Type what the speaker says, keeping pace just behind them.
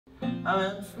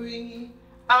I'm free.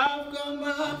 I've got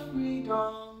my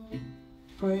freedom.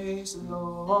 Praise the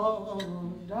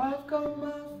Lord. I've got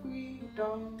my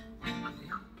freedom.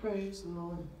 Praise the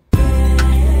Lord.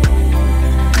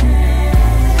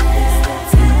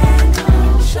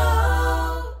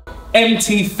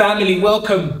 MT family,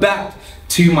 welcome back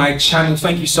to my channel.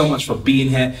 Thank you so much for being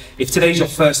here. If today's your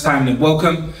first time, then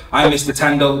welcome. I'm Mr.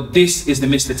 Tandoh. This is the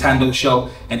Mr. Tandoh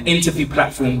Show, an interview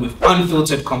platform with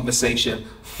unfiltered conversation,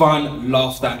 fun,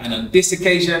 laughter, and on this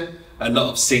occasion, a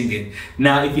lot of singing.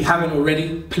 Now, if you haven't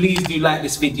already, please do like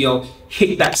this video,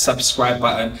 hit that subscribe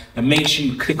button, and make sure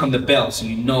you click on the bell so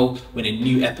you know when a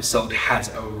new episode has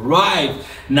arrived.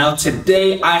 Now,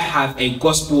 today I have a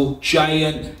gospel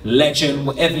giant, legend,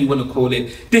 whatever you want to call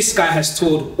it. This guy has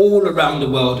toured all around the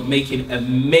world making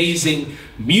amazing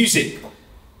music.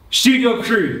 Studio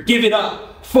crew, give it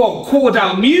up for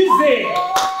CalledOut Music.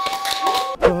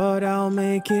 But I'll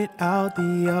make it out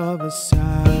the other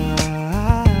side.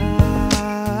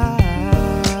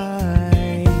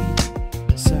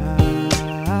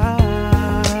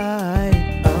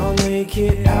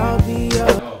 Get out the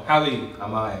other. How are you?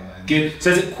 I'm alright, man. Good. So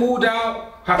is it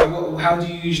CalledOut? How do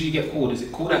you usually get called? Is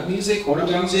it CalledOut Music? CalledOut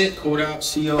Music, CalledOut,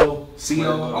 CO.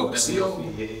 CO? CO?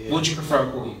 Yeah. What do you prefer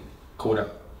to call you? CalledOut.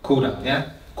 CalledOut, yeah?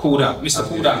 CalledOut, Mr.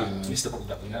 CalledOut. Mr.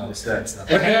 CalledOut, you know. So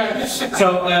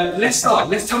let's start.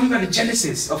 Tell me about the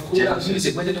genesis of CalledOut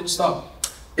Music. Where did it all start?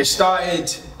 It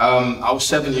started, I was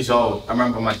 7 years old. I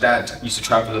remember my dad used to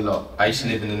travel a lot. I used to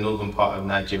live in the northern part of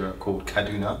Nigeria called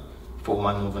Kaduna. For all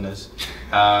my northerners,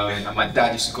 and my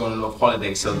dad used to go on a lot of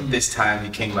holidays, so this time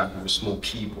he came back with a small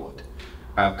keyboard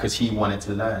because he wanted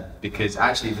to learn, because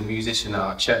actually the musician at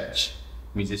our church,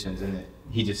 musicians in it,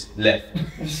 he just left.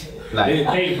 Like,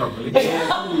 probably.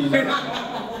 Yeah.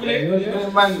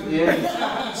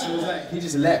 So it was like, he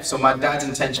just left. So my dad's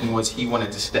intention was he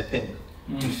wanted to step in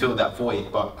and fill that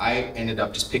void, but I ended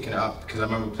up just picking it up because I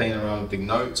remember playing around with the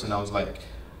notes, and I was like,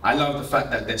 I love the fact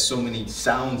that there's so many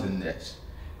sounds in this.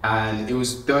 And it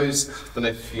was those, I don't know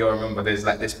if you remember, there's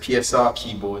like this PSR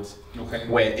keyboard,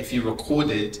 where if you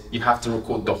recorded, you have to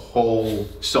record the whole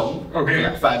song for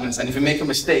like 5 minutes, and if you make a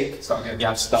mistake, you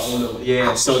have to start all over.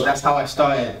 Yeah, so that's how I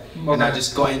started, and I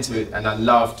just got into it, and I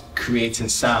loved creating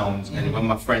sounds, and when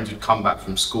my friends would come back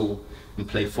from school and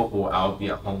play football, I would be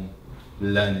at home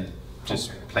learning,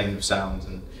 just playing with sounds.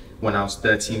 And when I was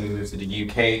 13, we moved to the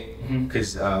UK,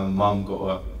 because mum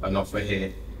got an offer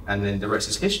here, and then the rest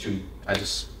is history. I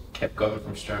just kept going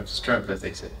from strength to strength, as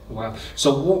they say. Wow.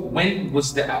 So when did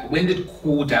CalledOut?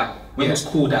 When was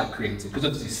CalledOut created? Because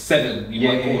obviously 7, you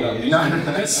weren't CalledOut.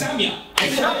 No. Samuel.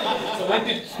 So when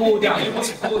did CalledOut?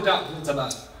 What's CalledOut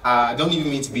about? I don't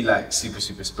even mean to be like super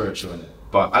spiritual in it,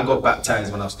 but I got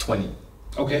baptized when I was 20.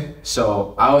 Okay.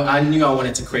 So I knew I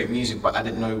wanted to create music, but I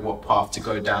didn't know what path to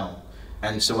go down.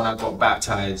 And so when I got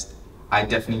baptized, I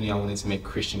definitely knew I wanted to make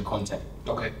Christian content.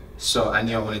 Okay. So I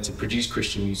knew I wanted to produce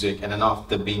Christian music, and then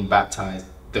after being baptized,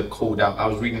 the CalledOut, I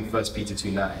was reading 1 Peter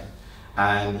 2:9,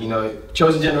 and you know,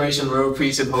 chosen generation, royal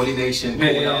priesthood, holy nation,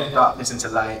 called out of darkness into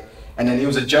light. And then it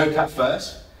was a joke at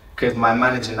first, because my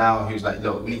manager now, he was like,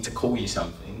 look, we need to call you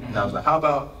something. And I was like, how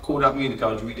about CalledOut Music?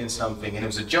 I was reading something, and it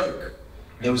was a joke.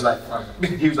 It was like,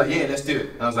 he was like, yeah, let's do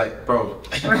it. And I was like, bro,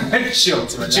 chill,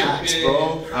 relax,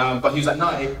 bro. But he was like,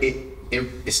 no,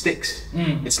 it sticks.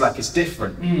 It's like, it's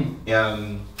different.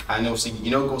 And obviously,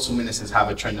 you know, gospel ministers have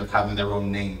a trend of having their own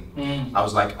name. I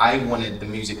was like, I wanted the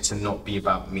music to not be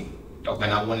about me,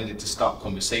 and I wanted it to start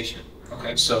conversation.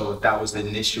 Okay. So that was the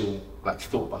initial like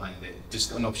thought behind it,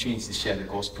 just an opportunity to share the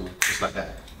gospel, just like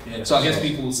that. Yeah. So I guess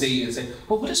people will see and say,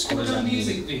 well, what does CalledOut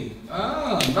Music mean?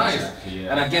 Ah, nice. Exactly,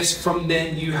 yeah. And I guess from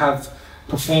then you have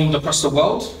performed across the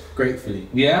world. Gratefully.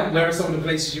 Yeah. Where are some of the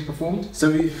places you performed?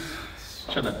 So we.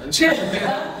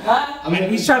 I mean,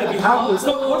 he's trying to be humble.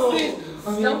 So what's this?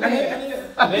 Where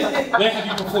have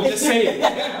you performed? Just say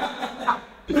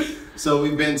it. So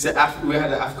we've been to Africa. We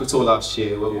had an Africa tour last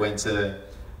year where we went to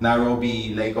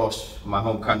Nairobi, Lagos, my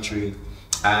home country,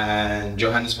 and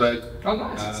Johannesburg. Oh,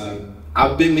 nice.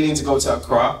 I've been meaning to go to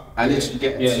Accra. I literally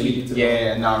get a tweet.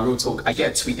 Real talk. I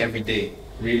get a tweet every day.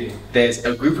 Really? There's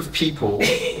a group of people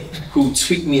who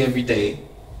tweet me every day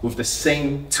with the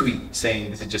same tweet saying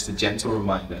this is just a gentle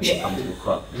reminder to come to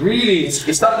Accra. Really?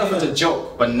 It started off as a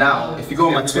joke, but now if you go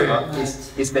on my Twitter,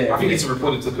 it's there. I think it's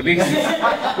reported to police.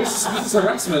 This is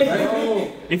harassment.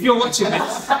 Right? If you're watching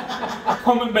this,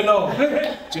 comment below.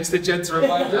 Just a gentle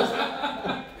reminder.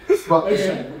 But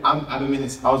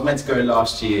I was meant to go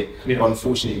last year, but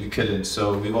unfortunately we couldn't.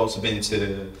 So we've also been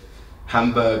to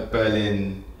Hamburg,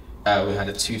 Berlin. We had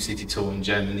a 2-city tour in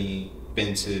Germany.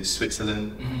 Been to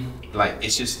Switzerland. Like,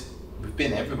 it's just We've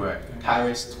been everywhere.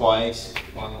 Paris twice.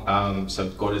 Wow. So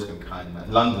God has been kind, man.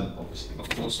 London, obviously. Of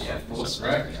course, yeah, of course,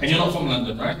 right? And you're not from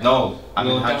London, right? No, I'm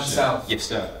You're in down Hampshire. south. Yes,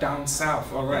 sir. Down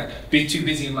south, all right. Being too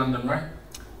busy in London, right?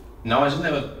 No, I just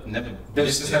never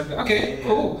visited. Okay,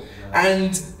 cool.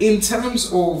 And in terms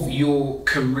of your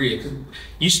career, 'cause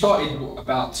you started what,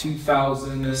 about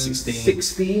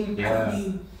 2016? Yeah. I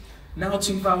mean, now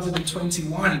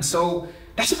 2021. So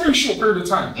that's a very short period of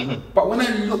time. Mhm. But when I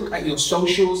look at your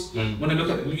socials, when I look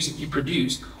at the music you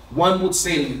produce, one would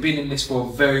say you've been in this for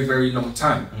a very, very long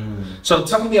time. So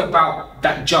tell me about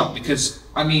that jump, because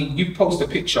I mean, you post a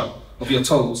picture of your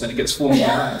toes and it gets 4 million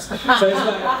likes. So it's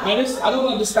like, I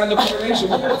don't understand the correlation.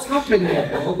 What's happened here,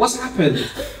 bro? What's happened?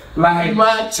 Like,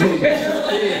 what's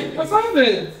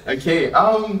happened? Okay,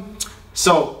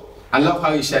 so I love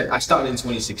how you said I started in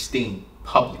 2016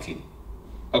 publicly.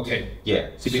 Okay. Yeah.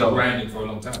 So you've been grinding for a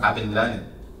long time. I've been learning.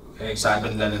 Okay. So I've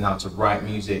been learning how to write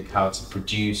music, how to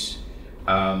produce,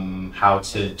 how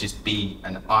to just be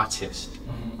an artist.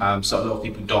 So a lot of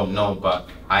people don't know, but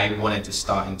I wanted to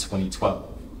start in 2012.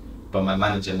 But my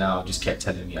manager now just kept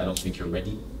telling me, I don't think you're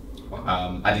ready.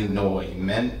 I didn't know what he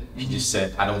meant. He just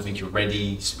said, I don't think you're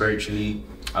ready spiritually.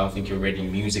 I don't think you're ready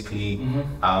musically.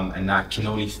 And I can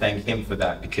only thank him for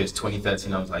that, because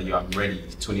 2013 I was like, yo, I'm ready.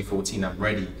 2014 I'm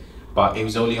ready. But it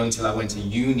was only until I went to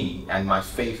uni and my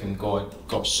faith in God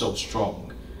got so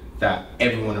strong that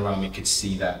everyone around me could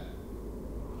see that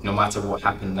no matter what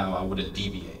happened now, I wouldn't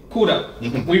deviate. Cool up.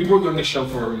 We brought you on this show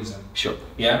for a reason. Sure.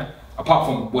 Yeah? Apart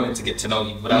from wanting to get to know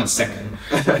you without a second.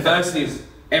 First is,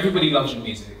 everybody loves your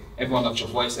music. Everyone loves your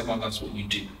voice. Everyone loves what you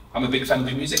do. I'm a big fan of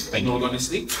your music, in all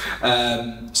honesty.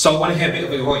 So I want to hear a bit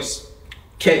of your voice.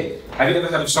 Okay. Have you ever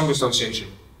heard of Song Association?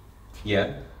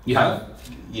 Yeah. You have?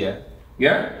 Yeah.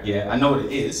 Yeah? Yeah, I know what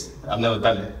it is. I've never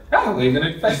done it. Oh, we're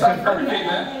going to first time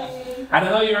man. And I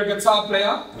know you're a guitar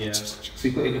player. Yeah. So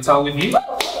you got your guitar with you.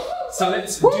 So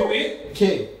let's do it.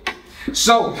 Okay.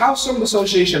 So, how Song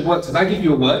Association works is I give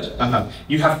you a word.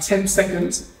 You have 10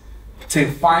 seconds to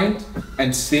find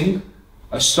and sing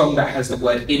a song that has the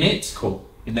word in it. Cool.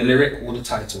 In the lyric or the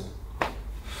title.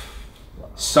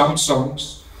 Some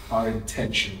songs are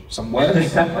intentional. Some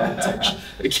words are intentional.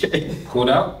 Okay. Called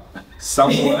out.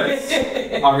 Some words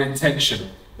are intentional.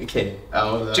 Okay.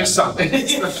 Just some. You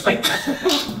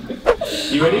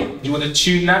ready? Do you want to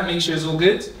tune that? Make sure it's all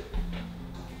good.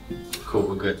 Cool,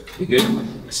 we're good. You good?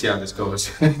 Let's see how this goes.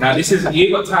 Now you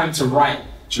ain't got time to write.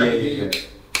 Yeah. It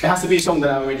has to be a song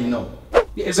that I already know.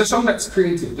 Yeah, it's a song that's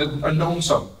creative, a known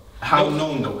song. How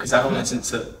known though? Because I don't listen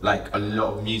to like a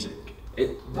lot of music.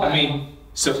 I mean,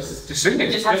 so just sing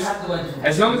it. Just has to have the word.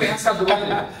 As long as it has to have the word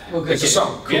in it, it's a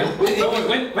song. Cool. Yeah?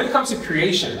 When it comes to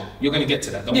creation, you're going to get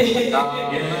to that, don't you? You're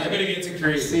going to get to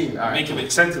creation. See, all right. Make it make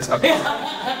sense and stuff.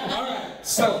 Alright,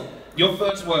 so your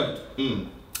first word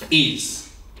is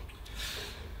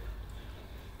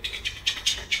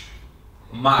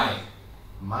my.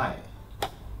 My.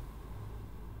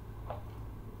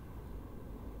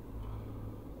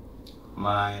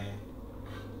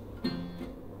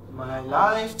 My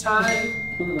lifetime.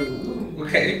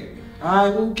 Okay. I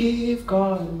will give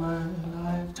God my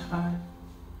lifetime.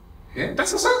 Yeah,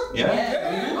 that's a song.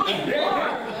 Yeah.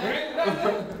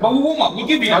 But we'll warm up. We'll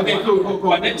give you that. Okay, cool.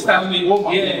 But next time we Warm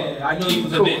up. yeah, I know you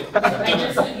was a bit.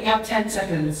 You have 10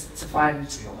 seconds to find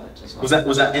your word as well.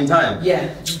 Was that in time? Yeah,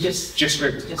 just Just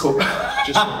Cool.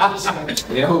 just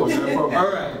yeah. Cool. No problem.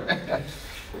 All right.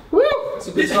 Woo! It's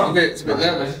a good song. It's a bit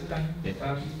nervous.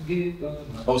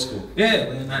 Old school. Yeah.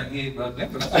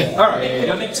 All right.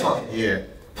 Your next one. Yeah.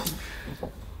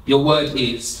 Your word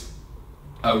is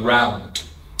around.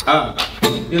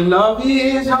 Your love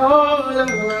is all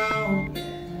around.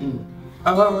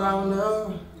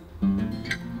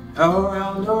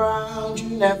 Around, you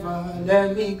never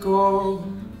let me go.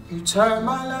 You turn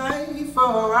my life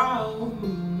around.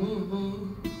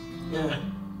 Yeah.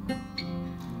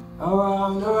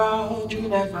 Around, you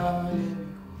never let me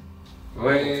go.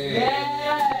 Wait.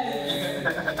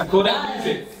 yeah. Call that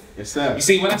music. Yes, sir. You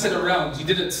see, when I said around, you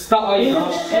didn't start. You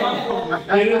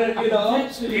didn't, It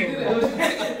was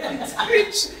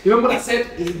intention. You remember what I said?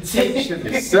 Intention.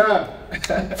 Yes, sir.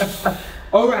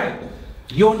 All right.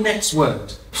 Your next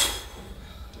word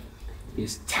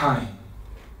is time.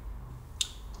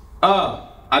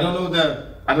 I don't know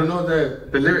the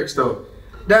lyrics though.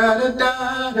 Da da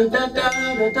da da da da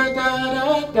da da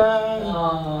da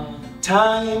da.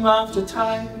 Time after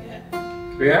time.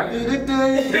 Yeah.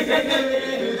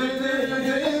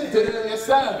 Yes,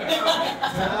 sir.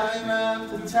 Time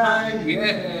after time.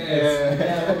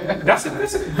 Yeah. That's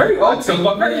a very old song,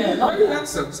 but very nice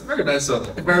song. It's a very nice song.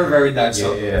 Very nice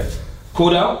song. Yeah.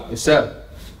 Called out. Yes, sir.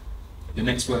 Your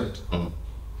next word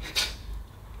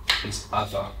is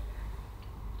other.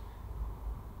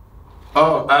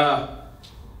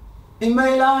 It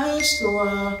may last a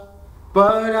while,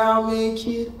 but I'll make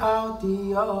it out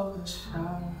the other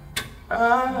side.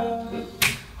 I'll make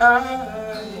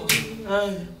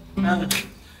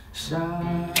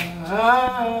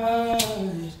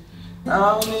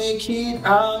it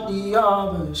out the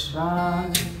other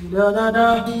side. Da da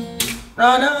da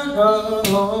da da da.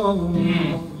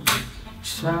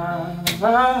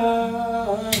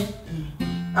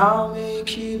 I'll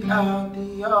make it out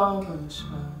the other side.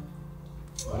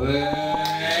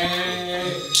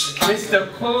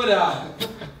 Mr. Koda,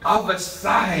 other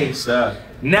side. Sir.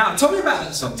 Now, tell me about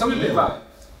that song. Tell me a bit about it.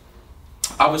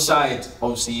 Other Side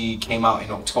obviously came out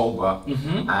in October,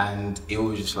 and it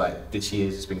was just like, this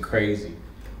year's just been crazy,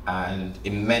 and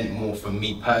it meant more for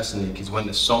me personally because when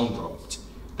the song dropped,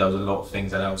 there was a lot of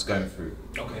things that I was going through.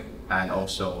 Okay. And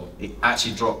also it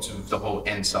actually dropped with the whole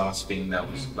NSARS thing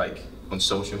that was like on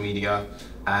social media,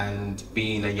 and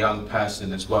being a young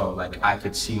person as well, like I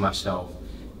could see myself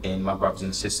in my brothers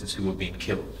and sisters who were being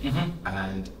killed,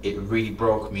 and it really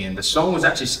broke me. And the song was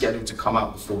actually scheduled to come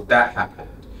out before that happened,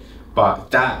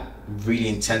 but that really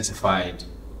intensified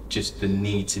just the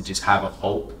need to just have a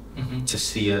hope, to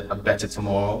see a better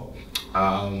tomorrow.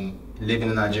 Living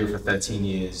in Nigeria for 13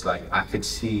 years, like I could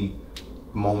see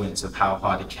moments of how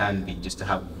hard it can be just to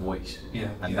have a voice,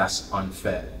 and that's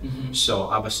unfair. So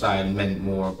Other Side meant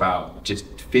more about just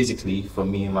physically for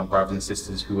me and my brothers and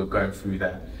sisters who were going through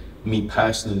that, me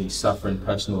personally suffering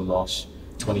personal loss,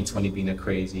 2020 being a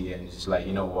crazy, and it's just like,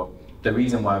 you know what, the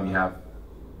reason why we have,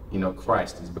 you know,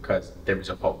 Christ is because there is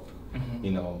a hope,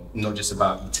 you know, not just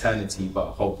about eternity,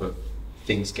 but hope of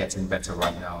things getting better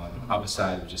right now. And Other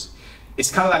Side was just,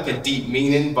 it's kind of like a deep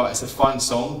meaning, but it's a fun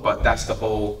song, but that's the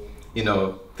whole, you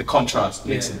know, the contrast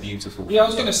makes it beautiful. Yeah, I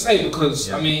was gonna say,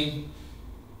 because I mean,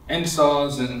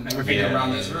 NSARS and everything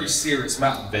around that's a very serious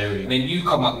matter. Very. And then you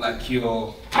come out like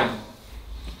you're,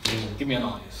 give me an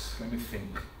artist, let me think.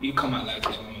 You come out like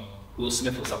Will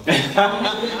Smith or something.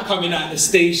 Coming out the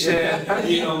station,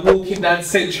 you know, walking down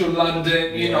central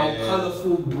London, you know,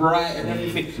 colourful, bright and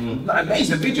everything.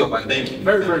 Amazing video, man. Thank you.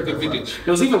 Very, very good video.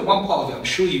 There was even one part of it, I'm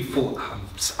sure you thought,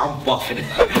 I'm buffing.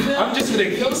 I'm just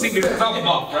gonna keep singing because I'm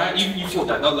buff, right? You thought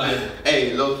that, not like,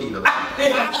 hey, low-key, low-key.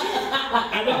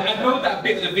 I know that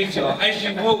bit of the video, as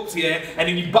you walked, and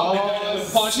then you bumped it down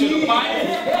and passed you the bike,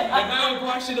 and now I'm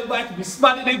passing the bike and you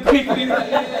spun it quickly,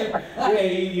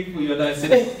 like, you put your nice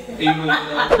in.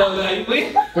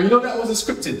 But you know that wasn't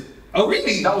scripted. Oh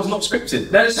really? That was not scripted.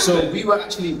 That is so we were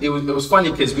actually, it was funny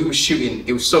because we were shooting,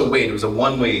 it was so weird, it was a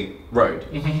one-way road.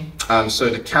 So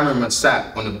the cameraman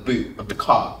sat on the boot of the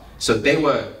car, so they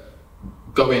were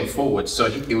going forward, so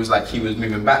it was like he was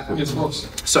moving backwards.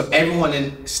 So everyone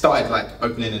then started like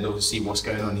opening the door to see what's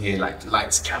going on here, like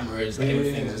lights, cameras,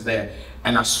 everything was there.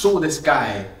 And I saw this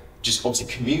guy just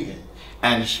obviously commuting,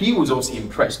 and he was obviously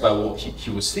impressed by what he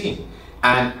was seeing.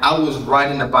 And I was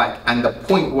riding the bike, and the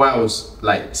point where I was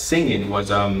like singing was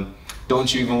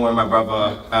don't you even worry my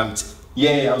brother, I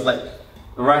was like,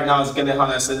 right now it's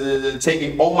gonna take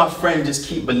it, oh my friend, just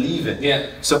keep believing.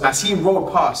 So as he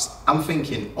rolled past, I'm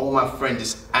thinking, oh my friend,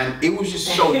 and it was just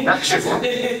so natural.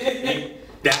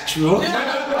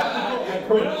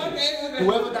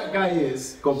 Whoever that guy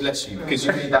is, God bless you, because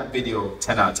you made that video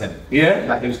 10 out of 10.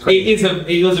 Like, it was crazy.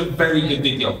 It was a very good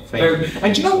video.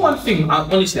 And do you know one thing,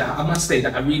 honestly, I must say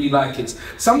that I really like it.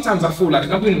 Sometimes I feel like,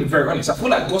 and I'm going to be very honest, I feel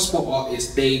like gospel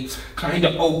artists, they kind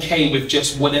of okay with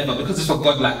just whatever, because it's for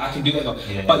God, like I can do whatever.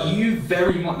 But you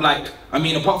very much, like, I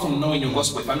mean, apart from knowing your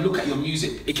gospel, if I look at your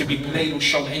music, it can be played or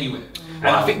shown anywhere. And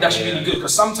I think that's really good,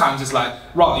 because sometimes it's like,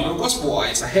 right, you're a gospel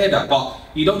artist, I hear that, but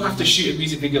you don't have to shoot a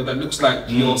music video that looks like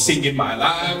you're singing my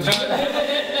life.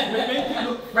 Make it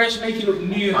look fresh, make it look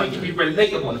new, make it be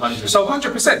relatable. 100%. So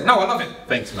 100%, no, I love it.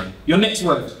 Thanks, man. Your next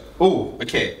word. Oh,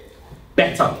 okay.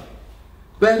 Better.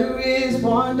 Better is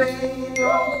one day in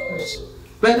your house.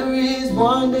 Better is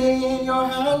one day in your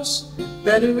house.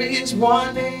 Better is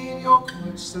one day in your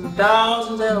courts than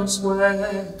thousands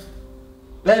elsewhere.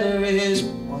 Better is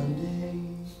one day.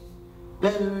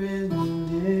 Better is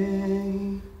one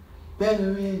day.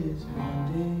 Better is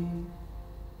one day.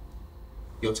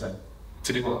 Your turn.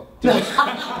 To do what?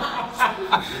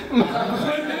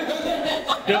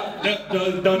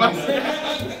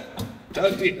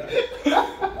 Don't do that.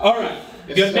 Alright,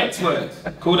 your next word.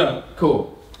 Cool down.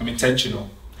 Cool. I'm intentional.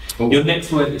 Ooh. Your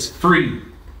next word is free.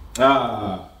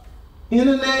 In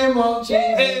the name of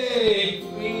Jesus. Hey,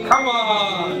 come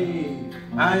on.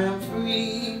 I am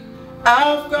free.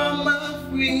 I've got my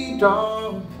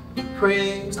freedom.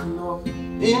 Praise the Lord.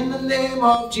 In the name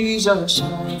of Jesus,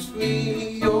 I'm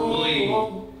free.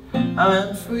 Oh,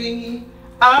 I'm free.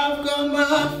 I've got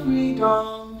my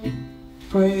freedom.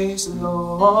 Praise the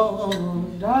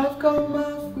Lord. I've got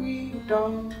my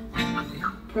freedom.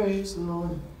 Praise the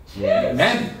Lord.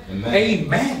 Amen.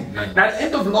 Amen. Now, at the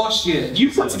end of last year,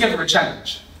 you put together a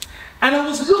challenge. And I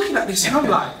was looking at this and I'm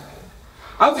like,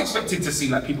 I was expecting to see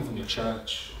like people from your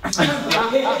church.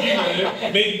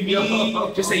 Maybe me,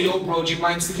 just say, yo bro, do you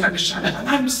mind sticking at this challenge? And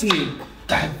I'm seeing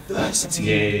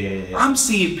diversity. I'm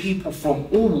seeing people from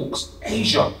all walks,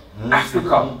 Asia,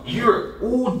 Africa, Europe,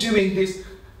 all doing this.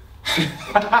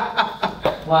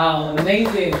 Wow,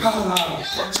 amazing.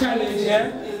 Challenge,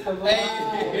 yeah?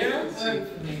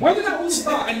 Where did that all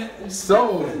start? And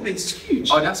So it's huge.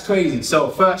 oh, that's crazy. So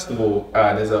first of all,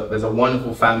 there's a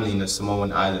wonderful family in the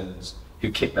Samoan Islands who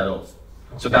kicked that off.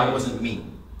 So that wasn't me.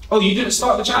 Oh, you didn't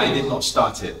start the I challenge? did not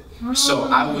start it. So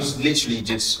I was literally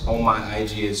just on my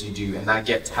IG as you do, and I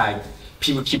get tagged.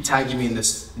 People keep tagging me in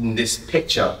this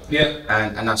picture. Yeah.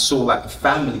 And I saw like a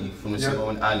family from the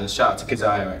Samoan Islands. Shout out to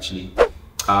Kazaya actually.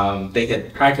 They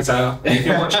had Hi Kazaya. If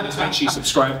you're watching this, make sure you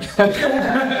subscribe.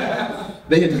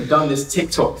 they had done this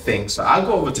TikTok thing. So I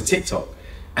go over to TikTok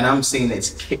and I'm seeing that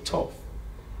it's kicked off.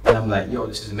 And I'm like, yo,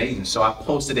 this is amazing. So I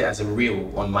posted it as a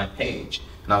reel on my page.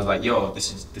 And I was like, yo,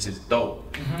 this is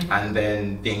dope. And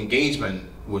then the engagement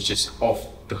was just off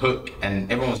the hook.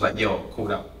 And everyone was like, yo,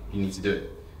 CalledOut, you need to do it.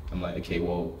 I'm like, okay,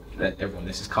 well, let everyone,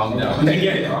 this is calm down.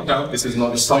 Calm down. This is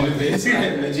not the song of this,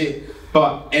 legit.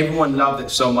 But everyone loved it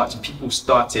so much and people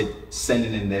started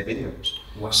sending in their videos.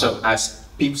 Wow. So as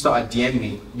people started DMing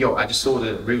me, yo, I just saw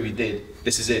the reel we did,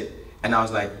 this is it. And I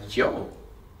was like, yo,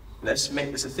 let's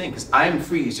make this a thing. Because I Am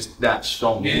Free is just that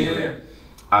strong.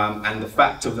 And the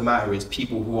fact of the matter is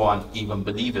people who aren't even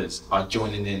believers are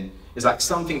joining in. It's like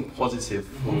something positive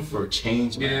for a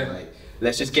change, man. Like,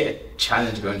 let's just get a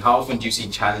challenge going. How often do you see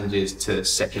challenges to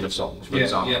secular songs, for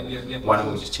example? Why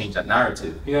don't we just change that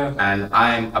narrative? And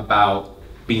I'm about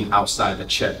being outside the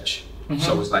church.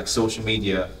 So it's like social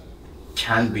media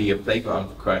can be a playground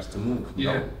for Christ to move. You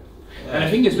know? And the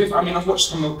thing is, I've watched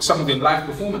some of the live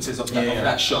performances of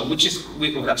that show, which is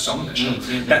that song,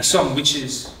 which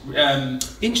is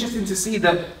interesting to see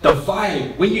the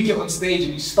vibe when you get on stage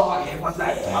and you start. Everyone's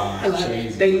like,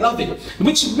 they love it.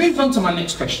 Which moves on to my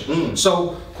next question.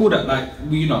 So, CalledOut, like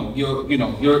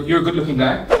you're a good-looking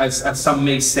guy, as some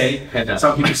may say.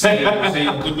 Some people say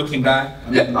you're a good-looking guy.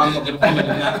 I'm not going to comment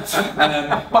on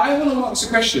that. But I want to ask a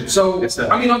question. So,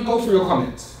 I'll go through your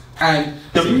comments. And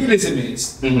the realism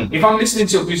is, if I'm listening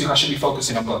to your music, I should be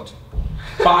focusing on God.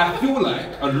 But I feel like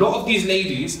a lot of these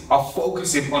ladies are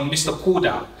focusing on Mr.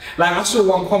 CalledOut. Like I saw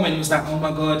one comment, it was like, oh my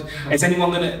God, is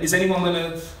anyone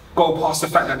gonna go past the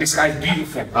fact that this guy's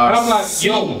beautiful? And I'm like,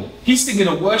 yo, he's singing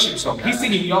a worship song. He's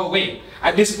singing your way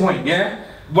at this point, yeah?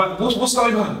 What's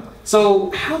going on?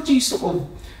 So how do you sort of,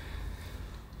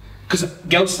 because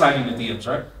girls slide in the DMs,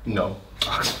 right? No.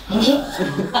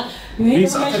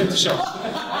 These are the show.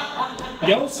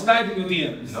 Girls slide in your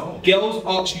DMs. No. Girls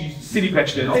ask you silly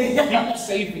questions. People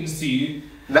say things to you.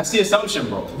 That's the assumption,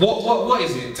 bro. What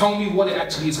is it? Tell me what it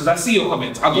actually is, because I see your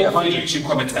comments. I go through your YouTube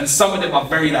comments, and some of them are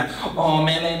very like, oh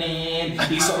melanin,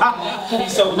 he's so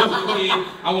good,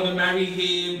 I want to marry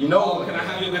him. Can I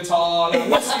have your guitar? Like,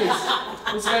 what's this?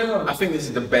 What's going on? I think this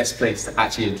is the best place to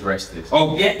actually address this.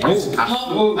 Oh yeah. I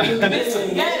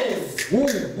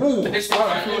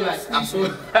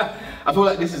feel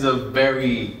like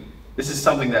this is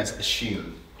something that's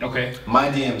assumed. Okay. My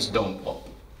DMs don't pop.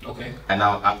 Okay. And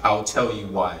I'll tell you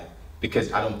why.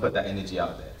 Because I don't put that energy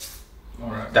out there.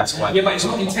 Alright. That's why. Yeah, but it's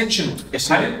not intentional. It's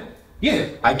not. Yeah.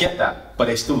 I get that, but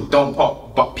they still don't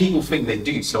pop. But people think they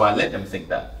do, so I let them think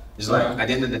that. It's like, at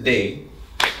the end of the day,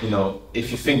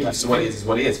 if you think that's what it is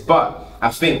what it is. But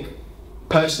I think,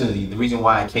 personally, the reason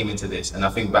why I came into this, and I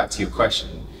think back to your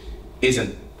question,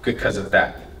 isn't because of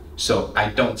that. So I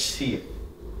don't see it.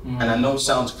 And I know it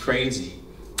sounds crazy.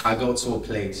 I go to a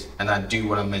place and I do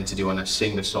what I'm meant to do and I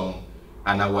sing the song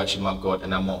and I worship my God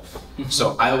and I'm off.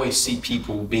 So I always see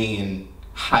people being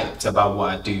hyped about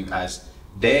what I do as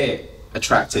they're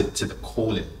attracted to the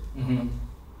calling.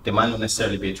 They might not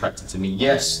necessarily be attracted to me.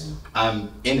 Yes,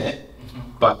 I'm in it,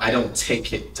 but I don't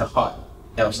take it to heart,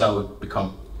 else I would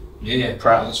become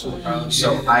proud.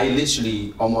 So I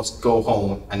literally almost go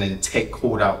home and then take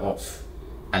CalledOut off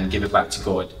and give it back to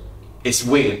God. It's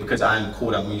weird because I'm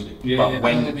CalledOut music, but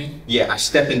when I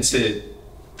step into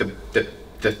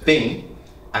the thing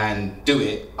and do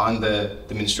it under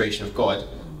the ministration of God,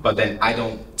 but then I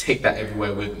don't take that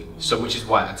everywhere with me. So which is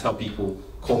why I tell people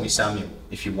call me Samuel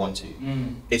if you want to.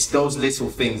 It's those little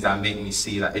things that make me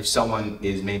see that if someone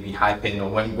is maybe hyping, or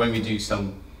when we do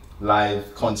some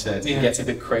live concerts, it gets a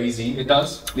bit crazy. It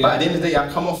does. But at the end of the day, I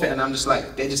come off it and I'm just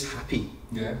like, they're just happy.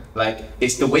 Yeah. Like,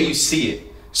 it's the way you see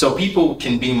it. So people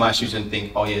can be in my shoes and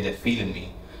think, oh yeah, they're feeling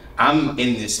me. I'm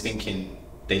in this thinking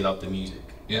they love the music.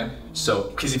 Yeah. So,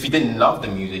 because if you didn't love the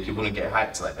music, you wouldn't get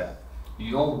hyped like that.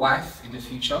 Your wife in the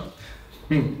future,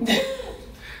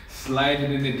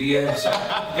 sliding in the DMs.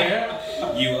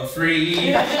 Yeah, you are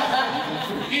free.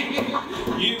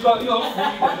 You got your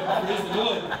freedom. Praise the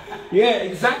Lord. Yeah,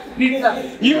 exactly.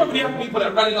 You probably have people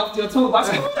that are running after your tour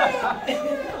bus.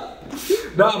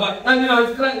 No, but and, you know,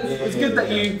 it's good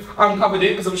that you uncovered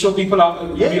it, because I'm sure people are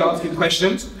will be asking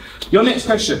questions. Your next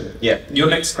question. Yeah. Your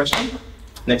next question.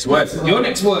 Next word. Your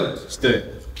next word. Let's do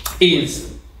it.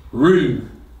 Is room.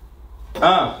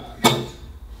 I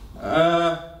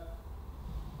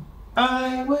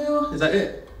will. Is that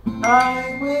it?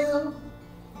 I will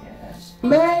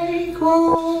make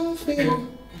room for you.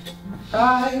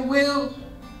 I will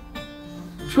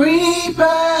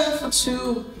prepare for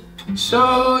two,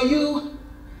 so you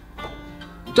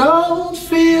don't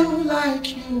feel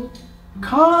like you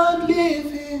can't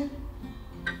live here.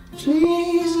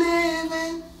 Please live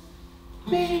in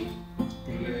me.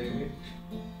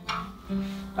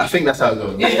 I think that's how it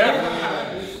goes.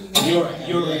 You're.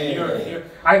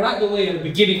 I like the way at the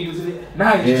beginning you was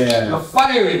nice. You're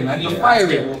firing, man. You're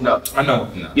firing. No, I know.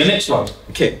 No. Your next one.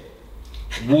 Okay.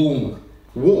 Warm.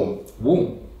 Warm.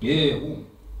 Warm. Yeah, warm.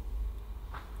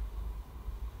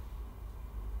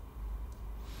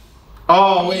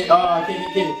 Oh wait. Oh,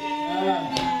 okay.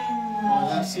 All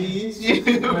I see is you.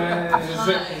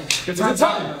 It's a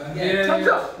tongue.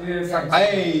 Yeah.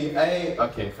 Hey.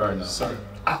 Okay, fair enough. Sorry.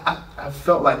 I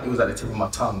felt like it was at the tip of my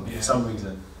tongue for some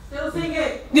reason. Still sing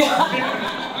it.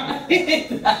 Yeah,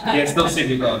 still sing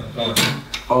it. Go on.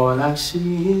 All I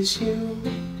see is you.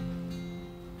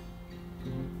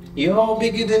 You're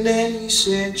bigger than any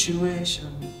situation.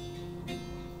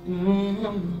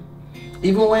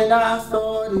 Even when I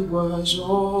thought it was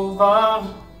over,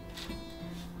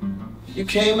 you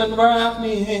came and wrapped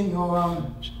me in your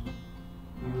arms.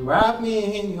 You wrapped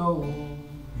me in your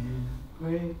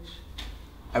embrace.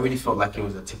 I really felt like it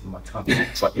was the tip of my tongue.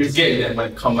 But You're getting there.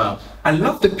 When it come out. I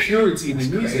love the purity in the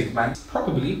music, man.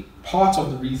 Probably part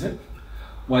of the reason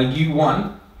why you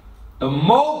won the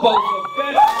Mobo for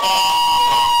best.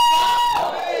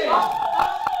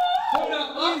 Hold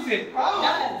up, music.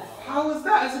 How was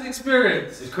that as an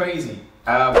experience? It's crazy.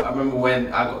 I remember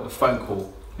when I got the phone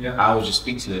call, I was just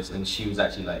speechless, and she was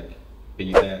actually like, "Are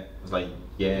you there?" I was like,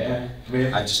 yeah.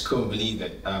 I just couldn't believe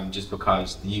it, just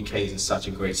because the UK is in such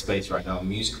a great space right now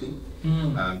musically,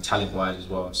 talent-wise as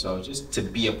well. So just to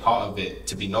be a part of it,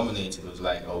 to be nominated was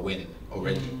like a win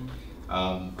already.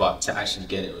 But to actually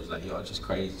get it was like, yo, it's just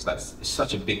crazy. It's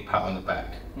such a big pat on the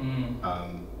back.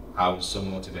 I was so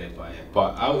motivated by it,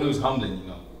 but it was humbling, you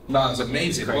know. No, it was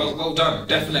amazing. Well done.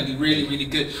 Definitely really, really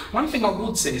good. One thing I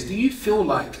would say is, do you feel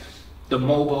like the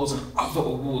Mobos and other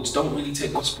awards don't really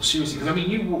take gospel seriously? Because I mean,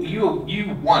 you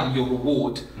won your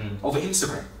reward over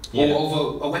Instagram or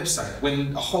over a website,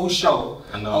 when a whole show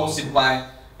hosted by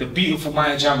the beautiful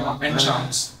Maya Jama and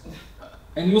Chance,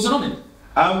 and you wasn't on it.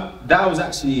 That was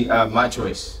actually my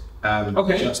choice.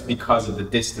 Just because of the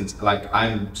distance. Like,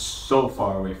 I'm so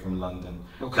far away from London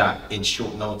that in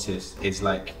short notice it's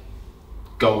like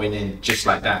going in just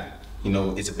like that. You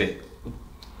know, it's a bit.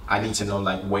 I need to know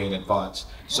like way in advance.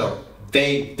 So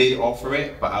they did offer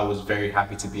it, but I was very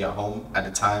happy to be at home at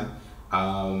the time.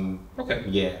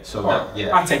 Yeah. So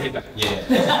I take it back. Yeah.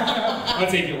 I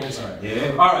take it away. Sorry.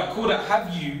 Yeah. All right. Cool.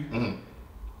 Have you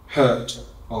heard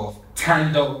of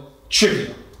Tandoh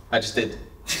Trivia? I just did.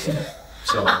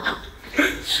 So.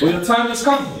 Well, your time has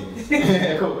come.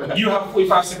 Cool. You have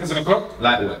 45 seconds on the clock.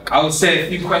 Light work. I will say a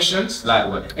few questions. Light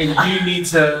work. And you need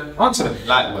to answer them.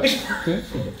 Light work. Okay.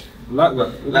 Light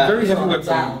work. Very heavy work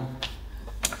for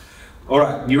you. All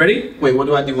right. You ready? Wait. What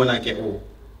do I do when I get all?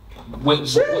 What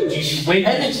do you wait?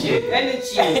 Energy.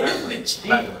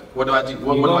 Light work. What do I do?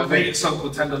 What do I make a song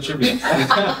called Tandoh Trivia?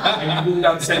 And you walk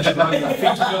down Central London. I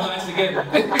think you're nice again.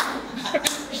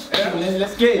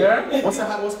 Let's get it.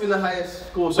 What's been the highest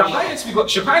score? The highest we got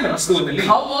Shekinah still in the league.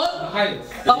 Come on. The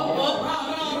highest. Come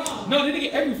on. No, they didn't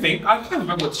get everything. I can't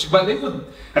remember what, but they would.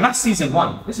 And that's season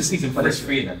 1. This is season 4. There's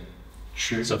 3 then.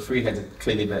 True. So 3 heads are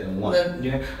clearly better than 1.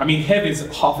 Yeah. I mean, Heaven's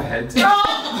half a head.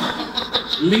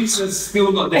 Lisa's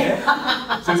still not there.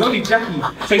 So it's only Jackie.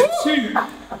 So it's 2.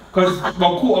 Because,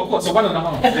 well, quarter, so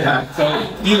 1.5. Yeah. So,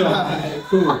 you know.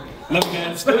 Cool. Love you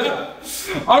guys.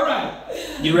 All right.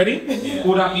 You ready? Yeah.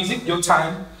 All that music. Your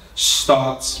time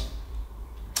starts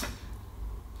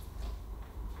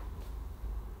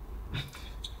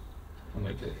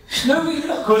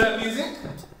Call out music.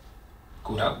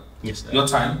 Called out. Yes, sir. Your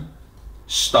time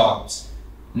starts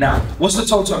now. What's the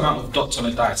total amount of dots on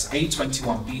a dice?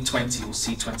 A21, B20, or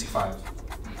C25?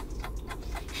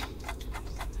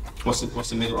 What's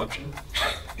the middle option?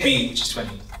 B, which is 20.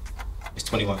 It's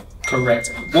 21.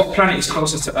 Correct. What planet is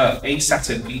closest to Earth? A,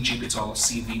 Saturn, B, Jupiter, or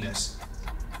C, Venus?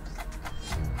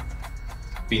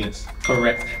 Venus.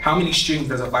 Correct. How many strings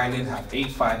does a violin have?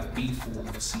 A5, B4,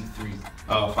 or C3?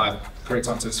 5. Correct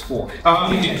answer is 4. How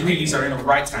many degrees are in a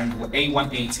right angle?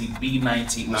 A180,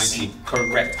 B90, or C? 90.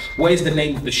 Correct. What is the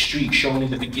name of the street shown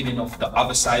in the beginning of the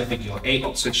Other Side video? A,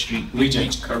 Oxford Street,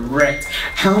 Regent. Correct.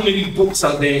 How many books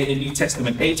are there in the New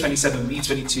Testament? A27,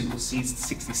 B22, or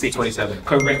C66? 27.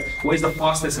 Correct. What is the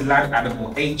fastest land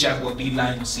animal? A, jaguar, B,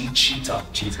 lion, or C, cheetah?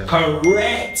 Cheetah.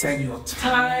 Correct. And your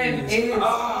Time is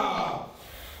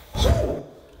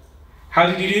How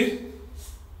did you do?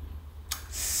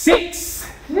 6.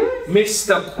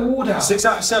 Mr. Corda. 6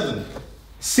 out of 7.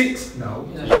 6. No.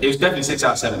 It was definitely 6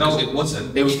 out of 7. No, it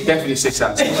wasn't. It was definitely 6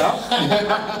 out of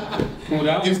 7.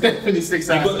 Corda. It was definitely 6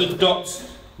 You out of got 7. the dots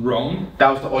wrong.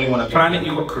 That was the only one I got. Planet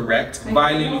you got correct.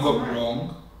 Violin you got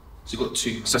wrong. So you got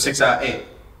 2. So 6 out of 8.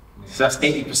 So that's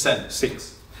 80%.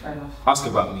 6. fair enough. Ask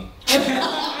about me.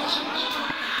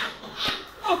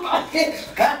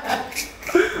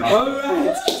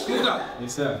 Alright. Good luck.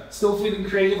 Yes, sir. Still feeling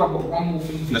creative. I've got one more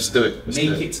thing. Let's do it. Let's Make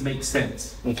do it make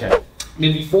sense. Okay.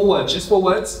 Maybe 4 words, just 4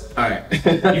 words. Alright.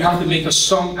 You have to make a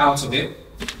song out of it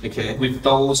Okay. with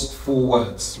those 4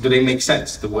 words. Do they make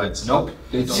sense, the words? Nope,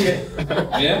 they don't.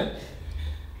 Yeah?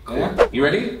 Yeah? You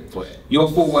ready? What? Your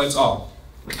 4 words are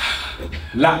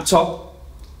laptop,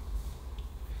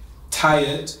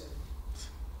 tired,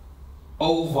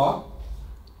 over,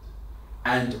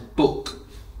 and book.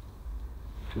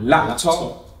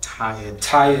 Laptop,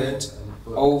 tired,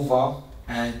 over,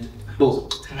 and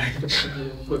book.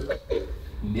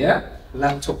 Yeah?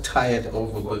 Laptop tired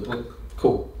over book.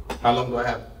 Cool. How long do I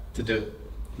have to do it?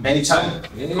 Anytime.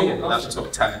 Yeah, Cool. yeah.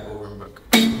 Laptop tired over a book.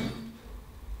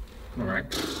 Alright.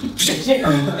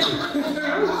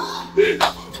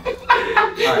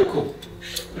 Alright, cool.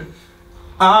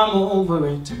 I'm over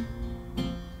it.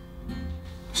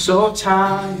 So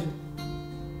tired.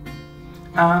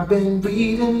 I've been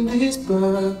reading this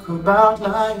book about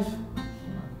life.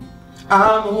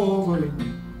 I'm over it.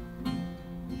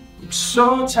 I'm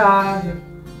so tired.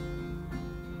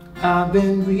 I've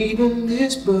been reading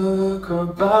this book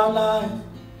about life.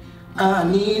 I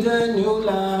need a new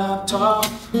laptop.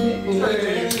 Need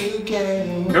a new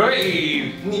game.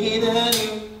 Great! Need a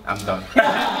new. I'm done.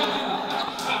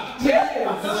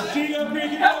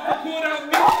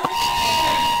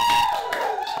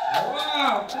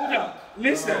 Wow, Corda.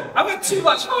 Listen, I've had too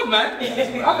much fun, man.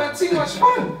 I've had too much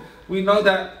fun. We know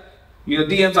that your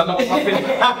DMs are not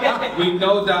popping. We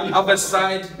know that other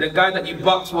side, the guy that you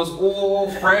bucked was all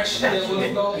fresh. There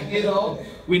was no, you know.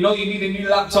 We know you need a new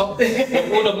laptop.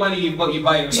 With all the money you've got, you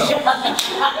buy yourself.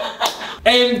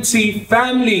 MT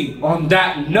family, on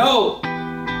that note,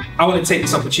 I want to take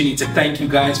this opportunity to thank you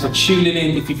guys for tuning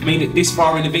in. If you've made it this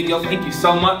far in the video, thank you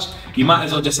so much. You might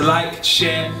as well just like,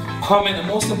 share, comment, and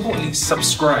most importantly,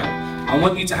 subscribe. I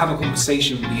want you to have a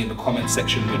conversation with me in the comment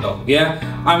section below, yeah?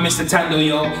 I'm Mr. Tandoh,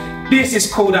 yo. This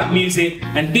is CalledOut Music,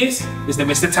 and this is the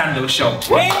Mr. Tandoh Show.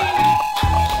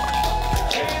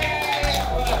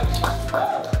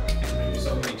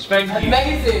 Thank you.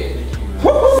 Amazing.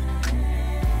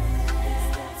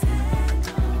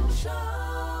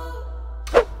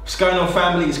 What's going on,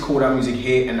 family? It's CalledOut Music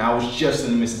here, and I was just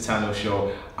on the Mr. Tandoh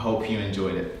Show. I hope you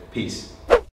enjoyed it. Peace.